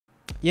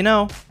You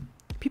know,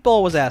 people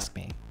always ask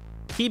me,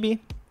 Kibi,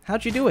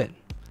 how'd you do it?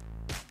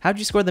 How'd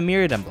you score the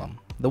Myriad Emblem,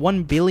 the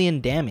 1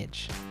 billion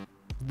damage,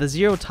 the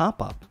 0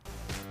 top up?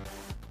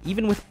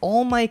 Even with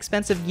all my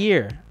expensive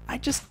gear, I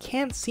just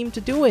can't seem to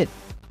do it.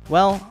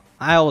 Well,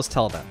 I always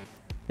tell them,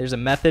 there's a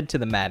method to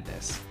the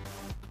madness.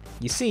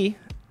 You see,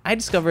 I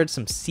discovered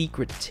some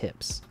secret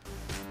tips.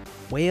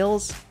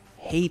 Whales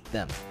hate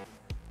them.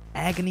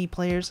 Agony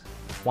players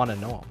want to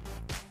know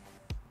them.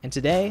 And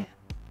today,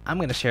 I'm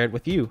going to share it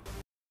with you.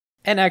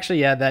 And actually,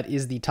 yeah, that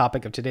is the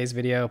topic of today's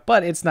video,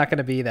 but it's not going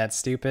to be that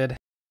stupid.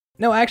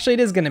 No, actually it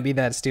is going to be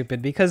that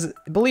stupid because,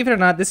 believe it or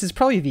not, this is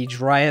probably the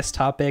driest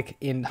topic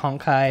in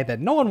Honkai that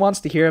no one wants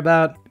to hear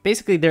about.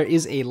 Basically, there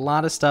is a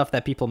lot of stuff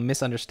that people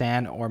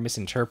misunderstand or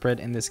misinterpret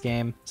in this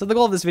game. So the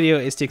goal of this video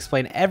is to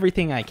explain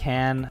everything I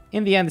can.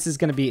 In the end, this is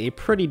going to be a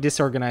pretty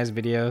disorganized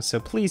video, so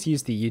please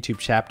use the YouTube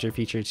chapter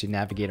feature to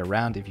navigate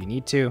around if you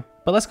need to.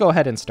 But let's go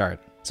ahead and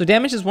start. So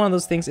damage is one of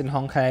those things in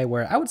Honkai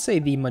where I would say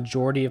the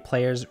majority of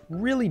players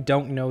really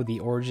don't know the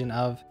origin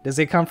of. Does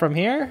it come from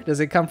here? Does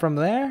it come from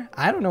there?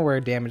 I don't know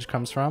where damage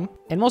comes from.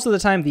 And most of the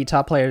time the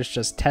top players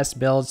just test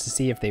builds to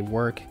see if they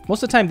work.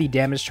 Most of the time the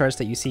damage charts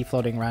that you see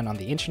floating around on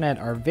the internet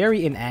are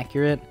very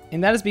inaccurate,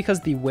 and that is because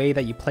the way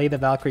that you play the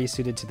Valkyrie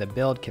suited to the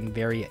build can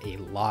vary a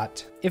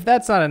lot. If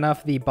that's not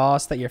enough, the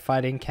boss that you're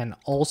fighting can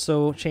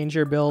also change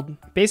your build.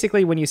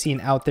 Basically, when you see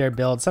an out there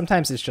build,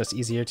 sometimes it's just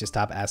easier to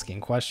stop asking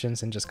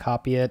questions and just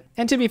copy it.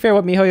 And to be fair,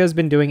 what miHoYo's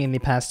been doing in the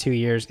past 2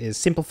 years is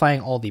simplifying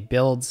all the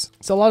builds.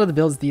 So a lot of the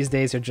builds these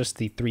days are just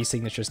the 3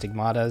 signature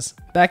stigmatas.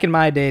 Back in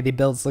my day, the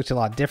builds looked a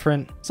lot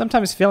different.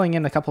 Sometimes filling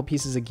in a couple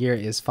pieces of gear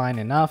is fine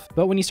enough,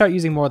 but when you start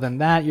using more than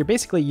that, you're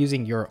basically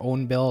using your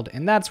own build,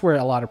 and that's where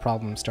a lot of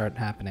problems start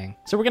happening.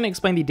 So we're going to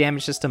explain the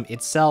damage system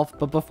itself,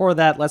 but before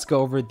that, let's go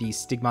over the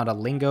stigmata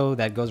lingo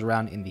that goes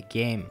around in the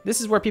game.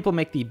 This is where people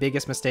make the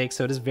biggest mistakes,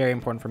 so it is very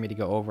important for me to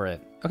go over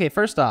it. Okay,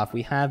 first off,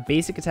 we have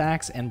basic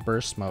attacks and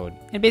burst mode.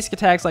 And basic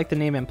attacks, like the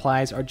name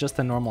implies, are just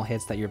the normal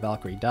hits that your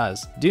Valkyrie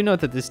does. Do note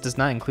that this does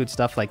not include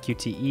stuff like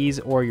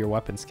QTEs or your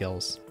weapon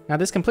skills. Now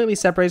this completely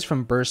separates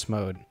from burst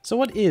mode. So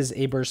what is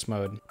a burst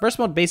mode? Burst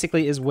mode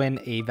basically is when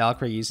a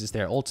Valkyrie uses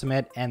their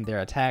ultimate and their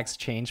attacks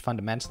change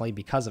fundamentally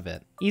because of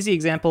it. Easy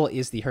example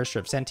is the Hersher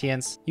of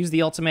Sentience. Use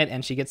the ultimate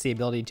and she gets the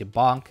ability to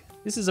bonk.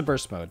 This is a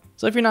burst mode.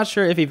 So if you're not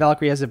sure if a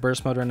Valkyrie has a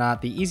burst mode or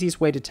not, the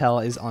easiest way to tell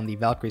is on the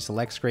Valkyrie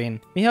select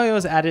screen. miHoYo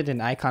has added an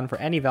icon for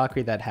any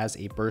Valkyrie that has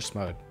a burst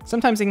mode.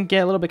 Sometimes it can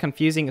get a little bit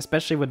confusing,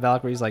 especially with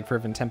Valkyries like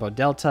Fervent Tempo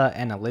Delta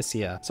and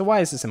Alicia. So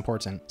why is this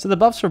important? So the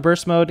buffs for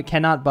burst mode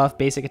cannot buff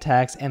basic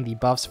attacks, and the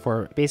buffs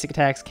for basic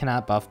attacks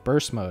cannot buff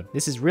burst mode.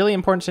 This is really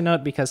important to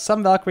note because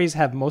some Valkyries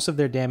have most of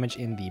their damage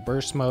in the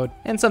burst mode,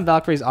 and some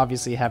Valkyries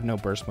obviously have no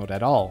burst mode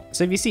at all.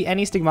 So if you see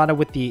any stigmata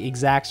with the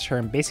exact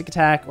term basic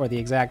attack or the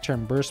exact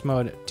term burst mode,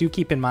 do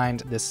keep in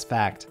mind this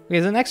fact. Okay,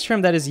 the next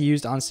term that is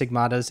used on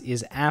stigmatas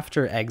is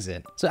after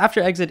exit. So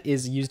after exit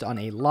is used on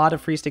a lot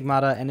of free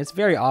stigmata, and it's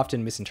very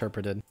often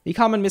misinterpreted. The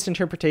common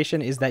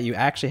misinterpretation is that you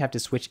actually have to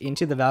switch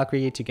into the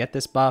Valkyrie to get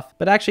this buff,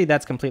 but actually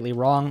that's completely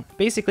wrong.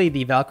 Basically,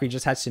 the Valkyrie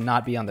just has to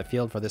not be on the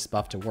field for this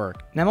buff to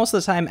work. Now most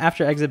of the time,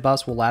 after exit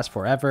buffs will last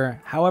forever.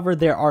 However,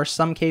 there are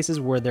some cases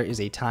where there is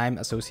a time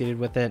associated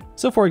with it.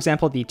 So for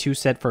example, the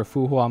 2-set for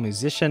Fuhua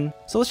Musician.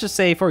 So let's just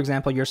say, for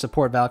example, your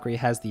support Valkyrie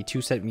has the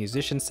 2-set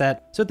Musician set.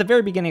 So at the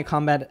very beginning of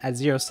combat, at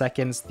 0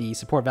 seconds, the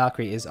support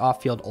Valkyrie is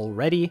off field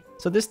already.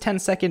 So this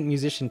 10-second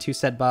Musician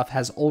 2-set buff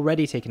has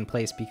already taken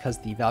place because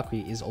the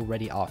Valkyrie is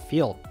already off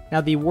field.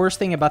 Now the worst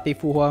thing about the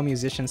Fuhua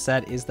Musician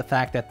set is the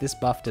fact that this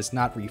buff does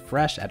not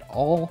refresh at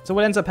all. So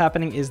what ends up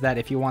happening is that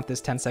if you want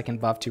this 10-second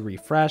buff to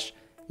refresh,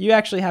 you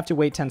actually have to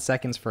wait 10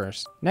 seconds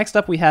first. Next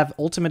up, we have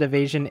Ultimate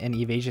Evasion and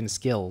Evasion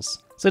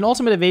skills. So an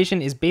Ultimate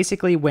Evasion is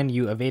basically when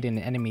you evade an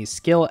enemy's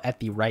skill at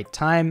the right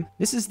time.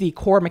 This is the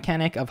core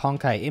mechanic of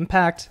Honkai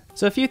Impact.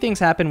 So a few things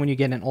happen when you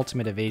get an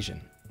Ultimate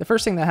Evasion. The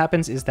first thing that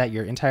happens is that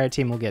your entire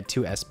team will get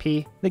 2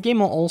 SP. The game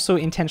will also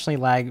intentionally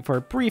lag for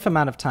a brief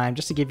amount of time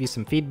just to give you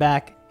some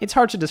feedback. It's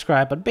hard to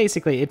describe, but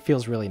basically it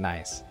feels really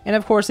nice. And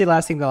of course, the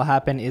last thing that'll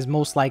happen is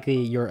most likely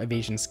your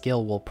evasion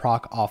skill will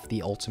proc off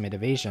the ultimate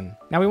evasion.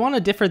 Now we want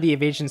to differ the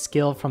evasion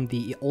skill from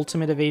the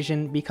ultimate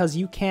evasion because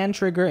you can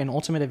trigger an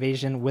ultimate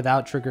evasion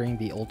without triggering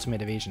the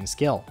ultimate evasion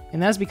skill. And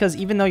that's because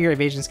even though your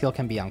evasion skill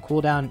can be on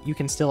cooldown, you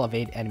can still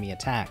evade enemy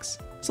attacks.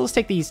 So let's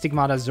take the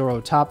Stigmata Zoro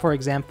Top for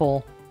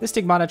example. This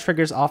Stigmata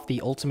triggers off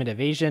the ultimate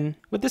evasion.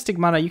 With this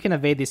Stigmata, you can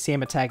evade the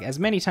same attack as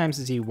many times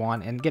as you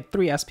want and get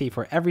 3 SP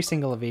for every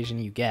single evasion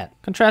you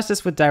get. Contrast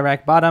this with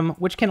Direct Bottom,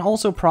 which can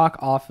also proc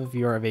off of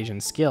your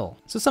evasion skill.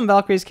 So some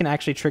Valkyries can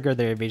actually trigger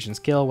their evasion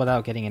skill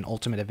without getting an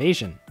ultimate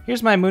evasion.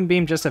 Here's my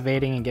Moonbeam just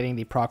evading and getting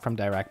the proc from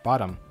Direct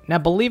Bottom. Now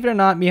believe it or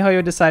not,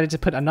 miHoYo decided to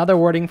put another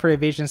wording for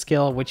evasion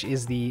skill, which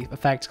is the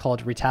effect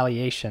called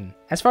Retaliation.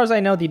 As far as I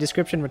know, the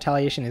description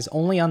Retaliation is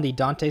only on the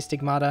Dante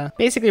Stigmata.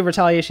 Basically,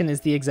 Retaliation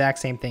is the exact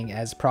same thing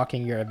as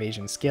proccing your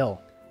evasion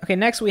skill. Okay,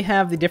 next we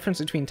have the difference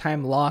between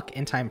time lock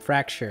and time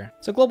fracture.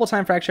 So global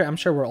time fracture, I'm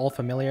sure we're all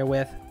familiar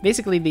with.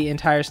 Basically, the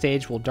entire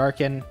stage will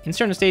darken. In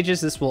certain stages,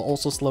 this will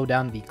also slow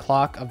down the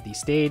clock of the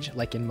stage,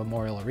 like in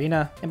Memorial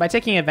Arena. And by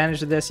taking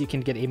advantage of this, you can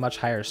get a much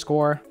higher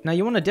score. Now,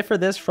 you want to differ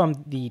this from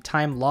the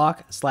time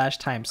lock /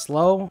 time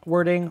slow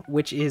wording,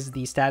 which is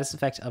the status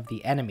effect of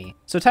the enemy.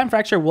 So time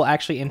fracture will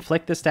actually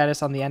inflict the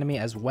status on the enemy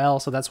as well,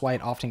 so that's why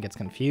it often gets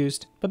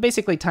confused. But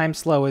basically, time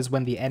slow is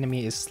when the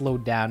enemy is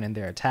slowed down in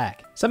their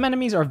attack. Some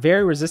enemies are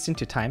very resistant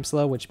to time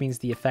slow, which means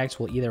the effect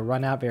will either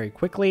run out very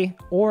quickly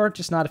or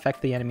just not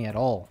affect the enemy at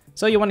all.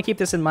 So you want to keep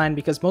this in mind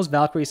because most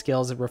Valkyrie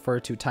skills refer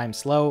to time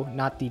slow,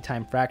 not the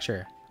time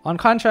fracture. On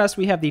contrast,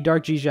 we have the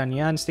Dark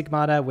Jijianyan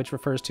stigmata, which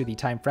refers to the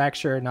time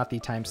fracture, not the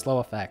time slow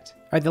effect.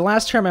 Alright, the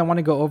last term I want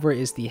to go over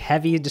is the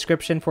heavy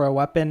description for a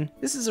weapon.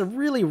 This is a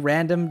really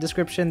random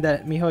description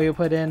that miHoYo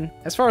put in.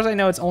 As far as I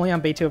know, it's only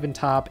on Beethoven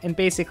top, and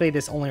basically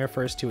this only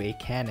refers to a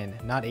cannon,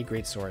 not a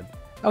greatsword.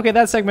 Okay,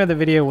 that segment of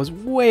the video was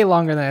way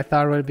longer than I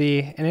thought it would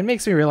be, and it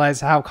makes me realize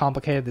how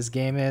complicated this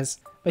game is.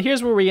 But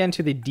here's where we get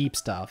into the deep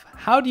stuff.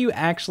 How do you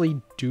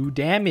actually do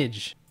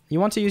damage? You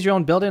want to use your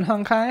own build in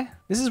Honkai?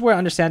 This is where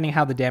understanding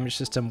how the damage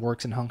system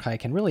works in Honkai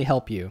can really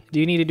help you. Do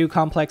you need to do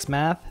complex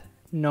math?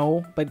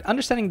 No, but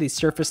understanding the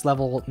surface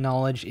level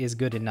knowledge is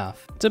good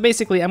enough. So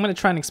basically, I'm going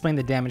to try and explain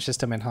the damage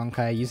system in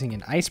Honkai using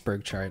an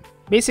iceberg chart.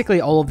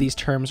 Basically, all of these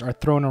terms are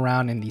thrown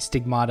around in the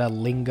stigmata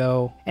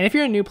lingo, and if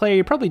you're a new player,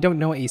 you probably don't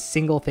know a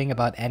single thing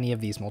about any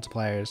of these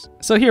multipliers.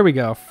 So here we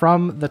go,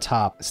 from the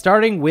top,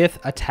 starting with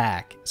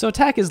attack. So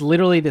attack is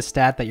literally the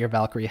stat that your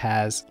Valkyrie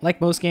has. Like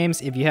most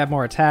games, if you have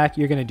more attack,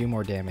 you're going to do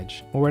more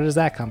damage. Well, where does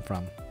that come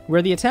from?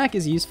 Where the attack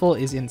is useful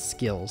is in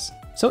skills.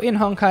 So in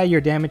Honkai, your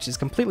damage is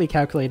completely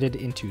calculated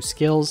into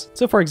skills.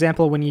 So for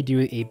example, when you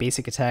do a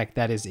basic attack,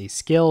 that is a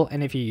skill,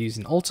 and if you use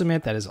an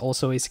ultimate, that is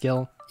also a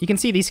skill. You can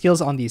see these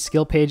skills on the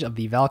skill page of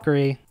the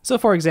Valkyrie. So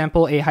for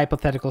example, a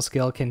hypothetical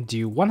skill can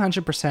do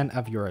 100%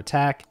 of your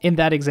attack. In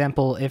that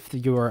example, if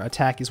your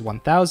attack is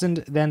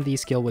 1000, then the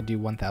skill would do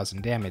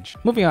 1000 damage.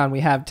 Moving on, we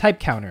have type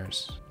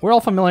counters. We're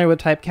all familiar with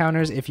type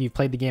counters if you've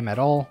played the game at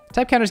all.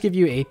 Type counters give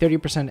you a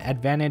 30%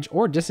 advantage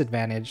or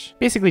disadvantage.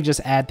 Basically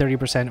just add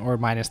 30% or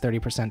minus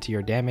 30% to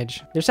your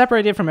damage. They're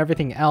separated from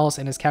everything else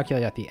and is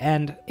calculated at the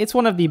end. It's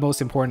one of the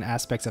most important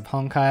aspects of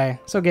Honkai,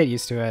 so get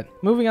used to it.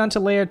 Moving on to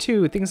layer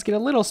 2, things get a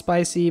little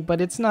spicy,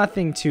 but it's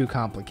nothing too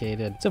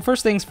complicated. So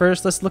first things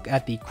first, let's look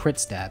at the crit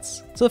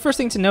stats. So the first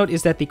thing to note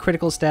is that the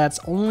critical stats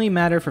only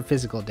matter for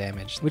physical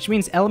damage, which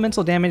means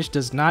elemental damage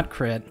does not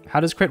crit. How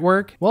does crit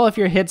work? Well, if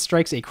your hit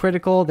strikes a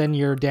critical, then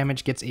your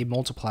damage gets a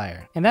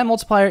multiplier. And that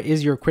multiplier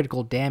is your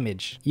critical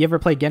damage. You ever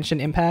play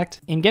Genshin Impact?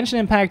 In Genshin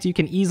Impact, you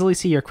can easily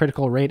see your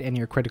critical rate and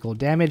your critical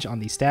damage on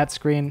the stats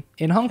screen.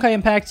 In Honkai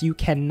Impact, you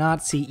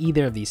cannot see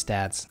either of these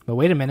stats. But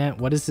wait a minute,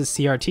 what is this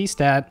CRT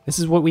stat? This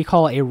is what we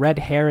call a red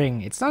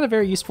herring. It's not a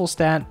very useful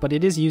stat, but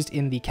it is used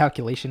in the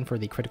calculation for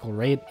the critical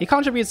rate. It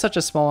contributes such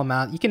a small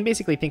amount, you can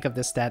basically think of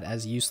this stat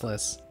as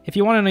useless. If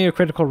you want to know your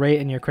critical rate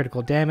and your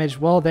critical damage,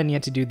 well then you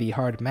have to do the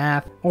hard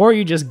math, or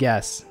you just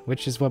guess,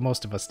 which is what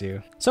most of us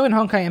do. So in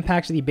Honkai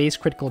Impact, the base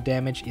critical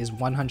damage is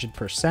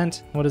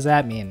 100%. What does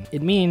that mean?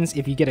 It means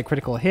if you get a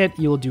critical hit,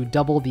 you will do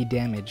double the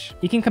damage.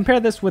 You can compare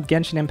this with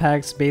Genshin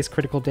Impact's base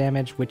critical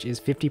damage, which is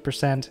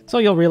 50%, so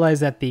you'll realize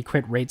that the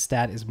crit rate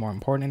stat is more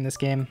important in this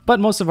game, but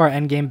most of our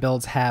endgame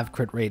builds have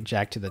crit rate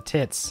jacked to the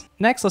tits.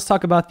 Next, let's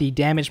talk about the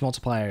damage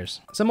multipliers.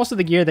 So most of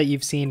the gear that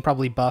you've seen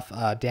probably buff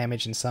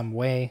damage in some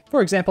way.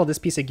 For example, this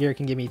piece of gear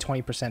can give me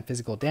 20%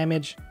 physical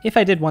damage. If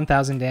I did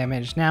 1000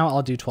 damage, now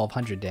I'll do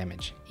 1200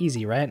 damage.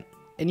 Easy, right?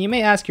 And you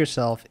may ask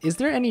yourself, is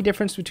there any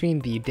difference between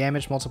the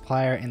damage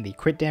multiplier and the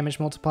crit damage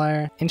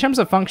multiplier? In terms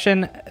of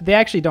function, they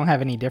actually don't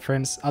have any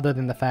difference other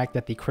than the fact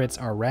that the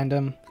crits are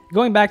random.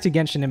 Going back to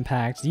Genshin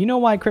Impact, do you know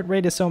why crit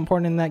rate is so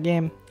important in that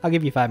game? I'll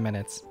give you 5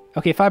 minutes.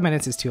 Okay, 5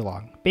 minutes is too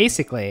long.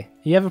 Basically,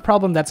 you have a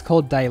problem that's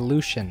called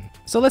dilution.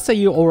 So let's say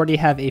you already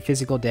have a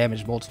physical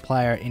damage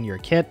multiplier in your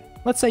kit.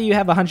 Let's say you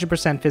have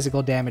 100%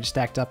 physical damage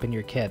stacked up in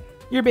your kit.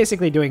 You're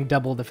basically doing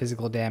double the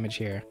physical damage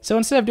here. So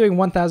instead of doing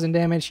 1000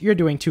 damage, you're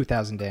doing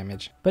 2000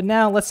 damage. But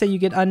now let's say you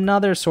get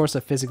another source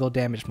of physical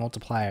damage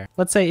multiplier.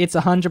 Let's say it's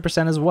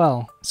 100% as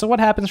well. So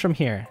what happens from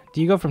here?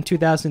 Do you go from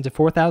 2000 to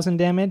 4000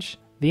 damage?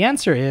 The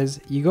answer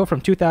is, you go from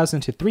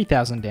 2000 to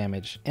 3000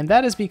 damage, and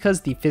that is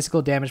because the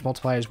physical damage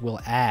multipliers will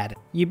add.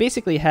 You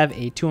basically have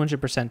a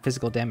 200%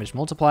 physical damage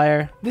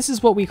multiplier. This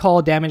is what we call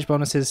damage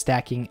bonuses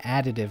stacking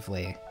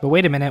additively. But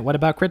wait a minute, what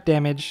about crit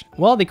damage?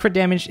 Well, the crit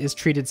damage is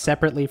treated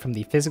separately from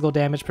the physical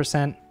damage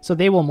percent, so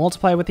they will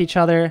multiply with each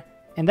other,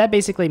 and that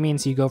basically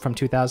means you go from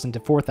 2000 to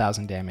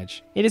 4000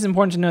 damage. It is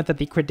important to note that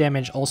the crit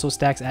damage also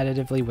stacks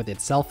additively with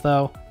itself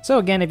though. So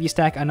again, if you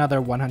stack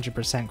another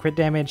 100% crit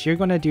damage, you're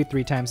going to do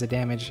 3 times the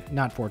damage,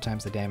 not 4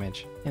 times the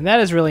damage. And that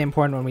is really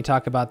important when we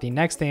talk about the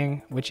next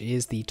thing, which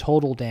is the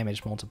total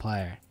damage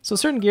multiplier. So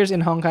certain gears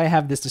in Honkai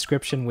have this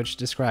description which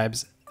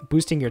describes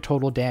boosting your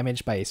total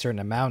damage by a certain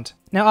amount.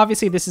 Now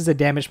obviously this is a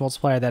damage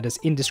multiplier that is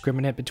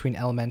indiscriminate between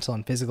elemental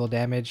and physical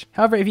damage.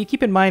 However, if you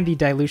keep in mind the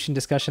dilution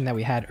discussion that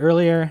we had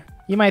earlier,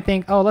 You might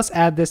think, oh, let's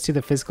add this to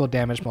the physical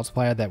damage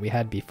multiplier that we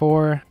had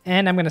before.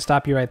 And I'm going to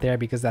stop you right there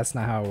because that's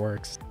not how it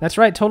works. That's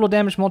right, total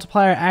damage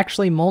multiplier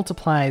actually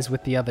multiplies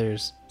with the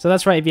others. So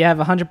that's right, if you have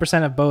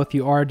 100% of both,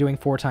 you are doing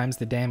 4 times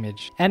the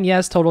damage. And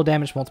yes, total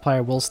damage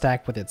multiplier will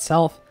stack with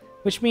itself,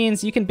 which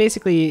means you can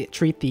basically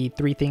treat the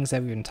 3 things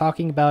that we've been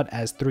talking about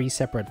as 3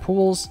 separate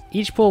pools.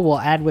 Each pool will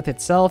add with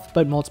itself,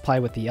 but multiply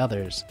with the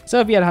others. So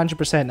if you had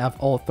 100% of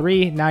all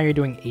 3, now you're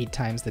doing 8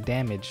 times the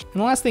damage.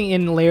 And the last thing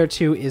in layer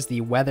 2 is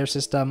the weather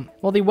system.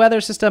 Well, the weather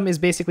system is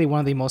basically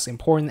one of the most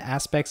important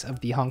aspects of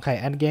the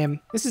Honkai endgame.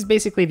 This is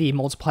basically the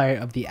multiplier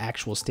of the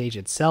actual stage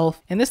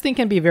itself. And this thing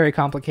can be very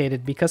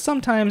complicated because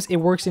sometimes it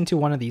works into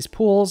one of these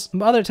pools,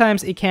 but other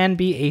times it can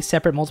be a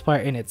separate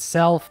multiplier in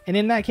itself. And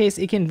in that case,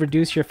 it can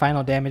reduce your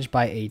final damage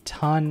by a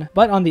ton,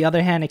 but on the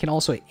other hand, it can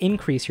also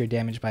increase your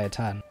damage by a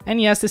ton. And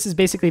yes, this is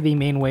basically the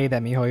main way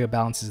that MiHoYo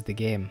balances the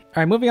game.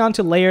 Alright, moving on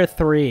to layer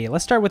 3.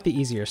 Let's start with the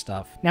easier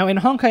stuff. Now in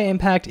Honkai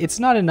Impact,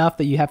 it's not enough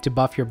that you have to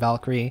buff your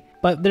Valkyrie,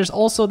 but there's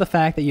also the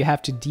fact that you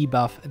have to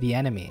debuff the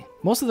enemy.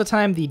 Most of the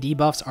time, the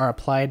debuffs are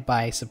applied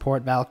by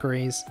support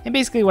Valkyries, and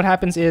basically what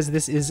happens is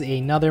this is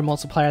another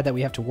multiplier that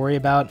we have to worry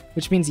about,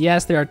 which means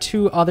yes, there are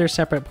 2 other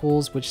separate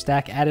pools which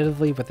stack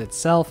additively with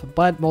itself,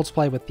 but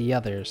multiply with the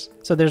others.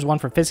 So there's one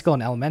for physical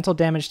and elemental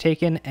damage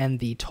taken, and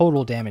the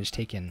total damage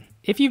taken.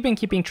 If you've been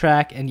keeping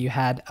track and you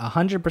had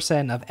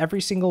 100% of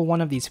every single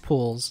one of these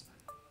pools,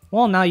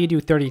 well, now you do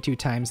 32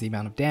 times the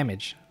amount of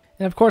damage.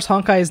 And of course,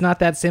 Honkai is not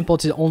that simple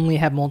to only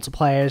have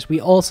multipliers. We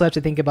also have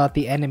to think about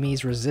the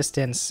enemy's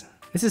resistance.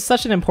 This is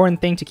such an important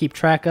thing to keep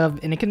track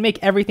of, and it can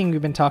make everything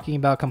we've been talking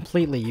about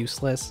completely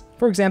useless.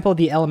 For example,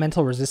 the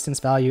elemental resistance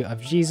value of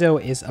Jizo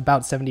is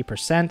about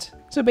 70%,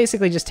 so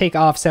basically just take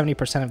off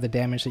 70% of the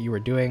damage that you were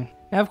doing.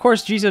 Now of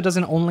course, Jizo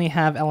doesn't only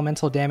have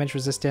elemental damage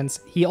resistance,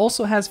 he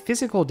also has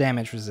physical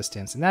damage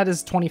resistance, and that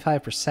is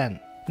 25%.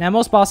 Now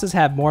most bosses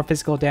have more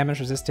physical damage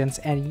resistance,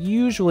 and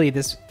usually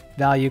this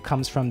value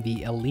comes from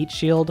the elite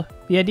shield.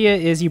 The idea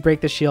is you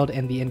break the shield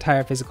and the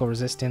entire physical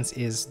resistance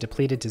is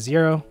depleted to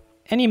 0.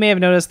 And you may have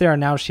noticed there are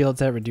now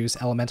shields that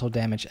reduce elemental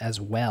damage as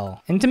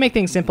well. And to make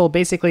things simple,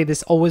 basically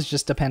this always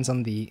just depends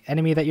on the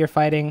enemy that you're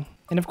fighting.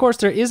 And of course,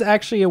 there is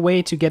actually a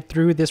way to get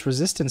through this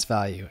resistance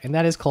value, and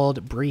that is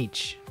called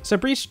Breach. So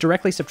Breach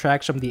directly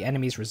subtracts from the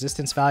enemy's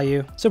resistance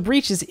value. So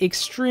Breach is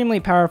extremely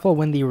powerful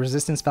when the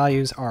resistance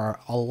values are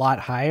a lot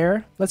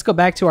higher. Let's go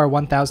back to our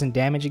 1000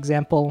 damage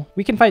example.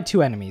 We can fight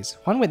 2 enemies,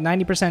 one with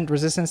 90%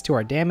 resistance to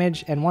our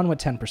damage and one with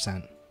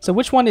 10%. So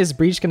which one is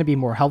Breach going to be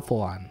more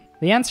helpful on?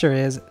 The answer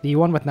is the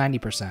one with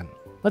 90%.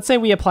 Let's say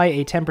we apply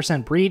a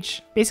 10%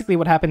 breach. Basically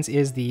what happens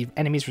is the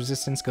enemy's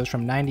resistance goes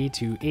from 90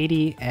 to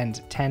 80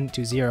 and 10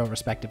 to 0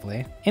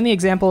 respectively. In the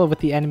example with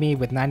the enemy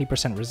with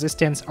 90%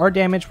 resistance, our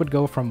damage would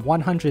go from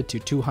 100 to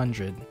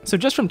 200. So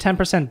just from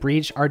 10%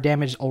 breach, our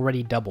damage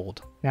already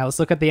doubled. Now let's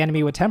look at the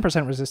enemy with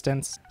 10%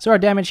 resistance. So our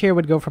damage here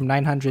would go from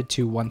 900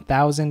 to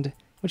 1000,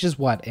 which is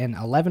what, an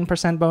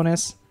 11%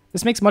 bonus?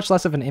 This makes much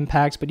less of an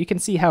impact, but you can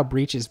see how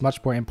Breach is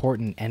much more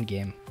important in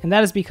endgame. And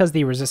that is because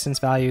the resistance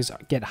values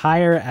get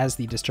higher as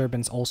the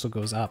disturbance also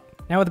goes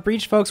up. Now with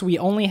Breach, folks, we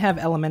only have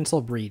elemental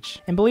Breach.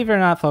 And believe it or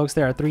not, folks,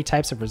 there are 3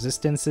 types of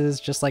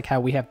resistances, just like how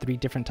we have 3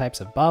 different types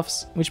of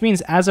buffs, which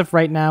means as of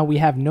right now, we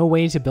have no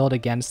way to build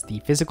against the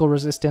physical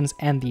resistance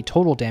and the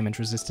total damage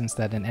resistance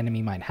that an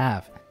enemy might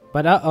have.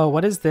 But uh-oh,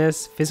 what is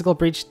this? Physical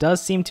Breach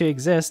does seem to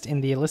exist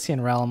in the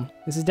Elysian realm.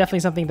 This is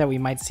definitely something that we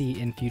might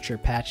see in future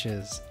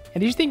patches. And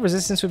did you think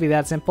resistance would be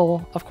that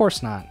simple? Of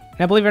course not.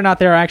 Now believe it or not,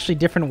 there are actually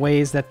different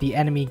ways that the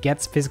enemy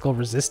gets physical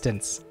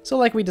resistance. So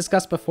like we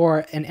discussed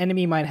before, an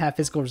enemy might have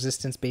physical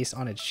resistance based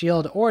on its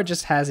shield, or it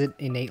just has it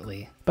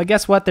innately. But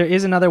guess what? There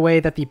is another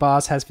way that the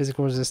boss has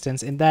physical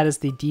resistance, and that is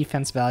the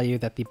defense value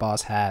that the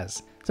boss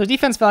has. So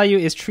defense value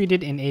is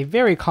treated in a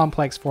very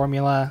complex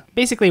formula.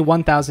 Basically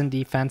 1000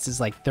 defense is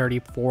like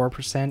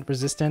 34%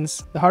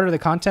 resistance. The harder the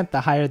content,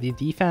 the higher the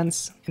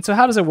defense. And so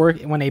how does it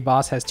work when a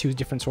boss has 2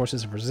 different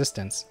sources of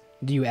resistance?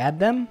 Do you add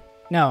them?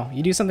 No,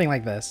 you do something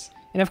like this.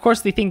 And of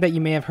course, the thing that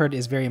you may have heard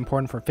is very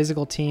important for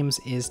physical teams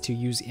is to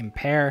use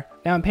impair.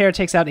 Now impair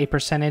takes out a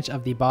percentage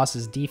of the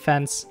boss's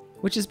defense,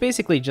 which is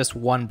basically just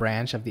one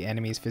branch of the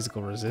enemy's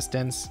physical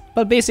resistance.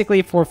 But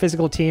basically for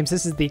physical teams,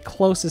 this is the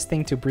closest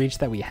thing to Breach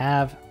that we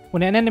have.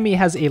 When an enemy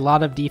has a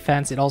lot of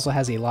defense, it also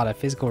has a lot of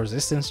physical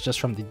resistance just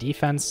from the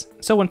defense.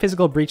 So when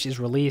physical breach is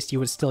released, you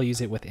would still use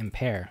it with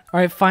impair.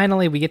 Alright,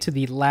 finally we get to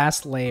the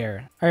last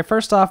layer. Alright,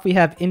 first off, we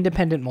have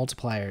independent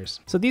multipliers.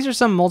 So these are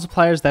some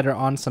multipliers that are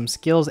on some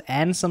skills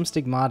and some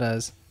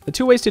stigmatas. The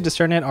 2 ways to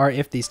discern it are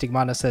if the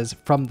stigmata says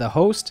from the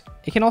host.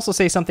 It can also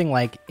say something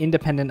like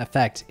independent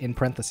effect in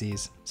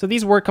parentheses. So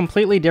these work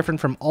completely different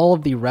from all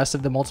of the rest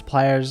of the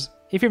multipliers.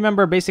 If you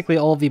remember, basically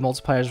all of the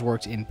multipliers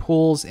worked in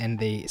pools and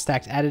they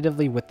stacked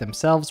additively with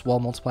themselves while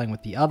multiplying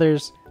with the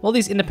others. Well,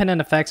 these independent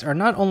effects are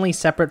not only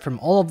separate from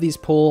all of these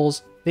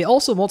pools, they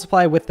also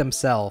multiply with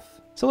themselves.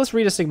 So let's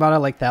read a stigmata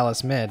like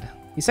Thalas Mid.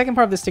 The second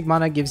part of the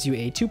stigmata gives you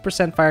a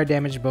 2% fire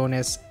damage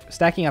bonus,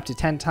 stacking up to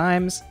 10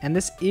 times, and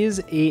this is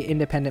a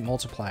independent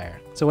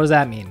multiplier. So what does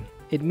that mean?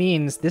 It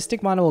means this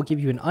stigmata will give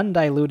you an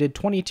undiluted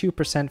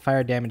 22%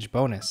 fire damage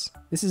bonus.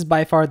 This is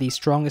by far the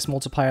strongest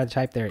multiplier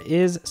type there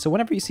is, so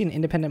whenever you see an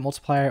independent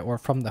multiplier or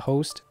from the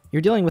host,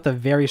 you're dealing with a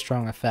very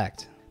strong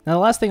effect. Now the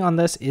last thing on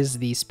this is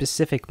the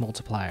specific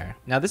multiplier.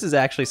 Now this is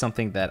actually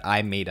something that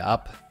I made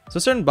up. So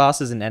certain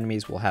bosses and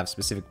enemies will have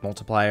specific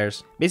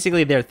multipliers.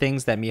 Basically they're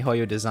things that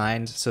MiHoYo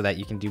designed so that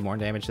you can do more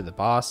damage to the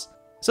boss.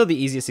 So the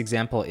easiest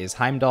example is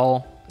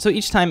Heimdall. So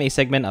each time a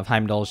segment of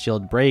Heimdall's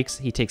shield breaks,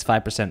 he takes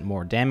 5%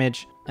 more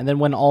damage. And then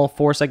when all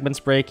 4 segments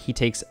break, he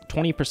takes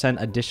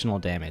 20% additional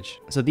damage.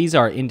 So these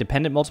are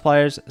independent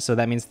multipliers, so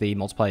that means they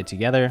multiply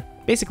together.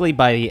 Basically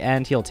by the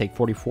end, he'll take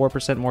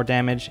 44% more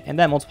damage, and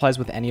that multiplies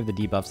with any of the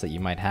debuffs that you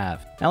might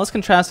have. Now let's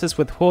contrast this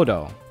with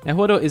Huodo. Now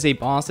Huodo is a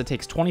boss that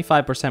takes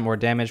 25% more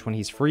damage when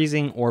he's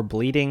freezing or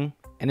bleeding.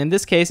 And in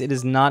this case, it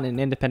is not an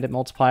independent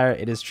multiplier,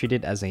 it is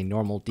treated as a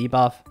normal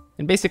debuff.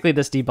 And basically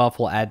this debuff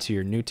will add to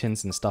your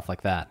Newtons and stuff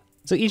like that.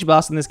 So each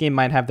boss in this game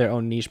might have their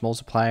own niche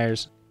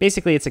multipliers.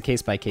 Basically it's a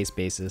case-by-case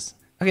basis.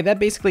 Okay, that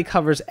basically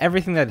covers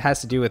everything that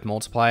has to do with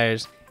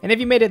multipliers. And if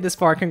you made it this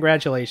far,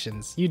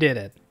 congratulations, you did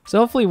it. So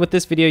hopefully with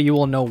this video you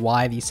will know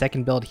why the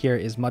second build here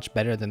is much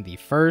better than the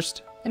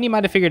first. And you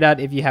might have figured out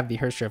if you have the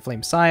Herstra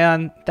Flame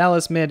Scion,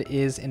 Thalos Mid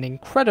is an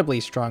incredibly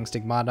strong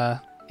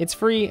stigmata. It's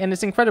free and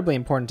it's incredibly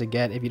important to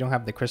get if you don't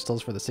have the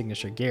crystals for the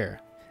signature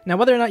gear. Now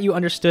whether or not you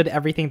understood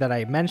everything that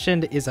I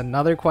mentioned is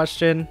another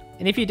question,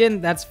 and if you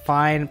didn't, that's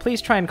fine.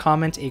 Please try and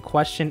comment a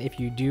question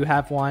if you do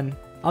have one.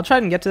 I'll try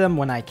and get to them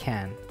when I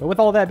can. But with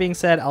all that being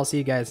said, I'll see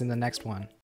you guys in the next one.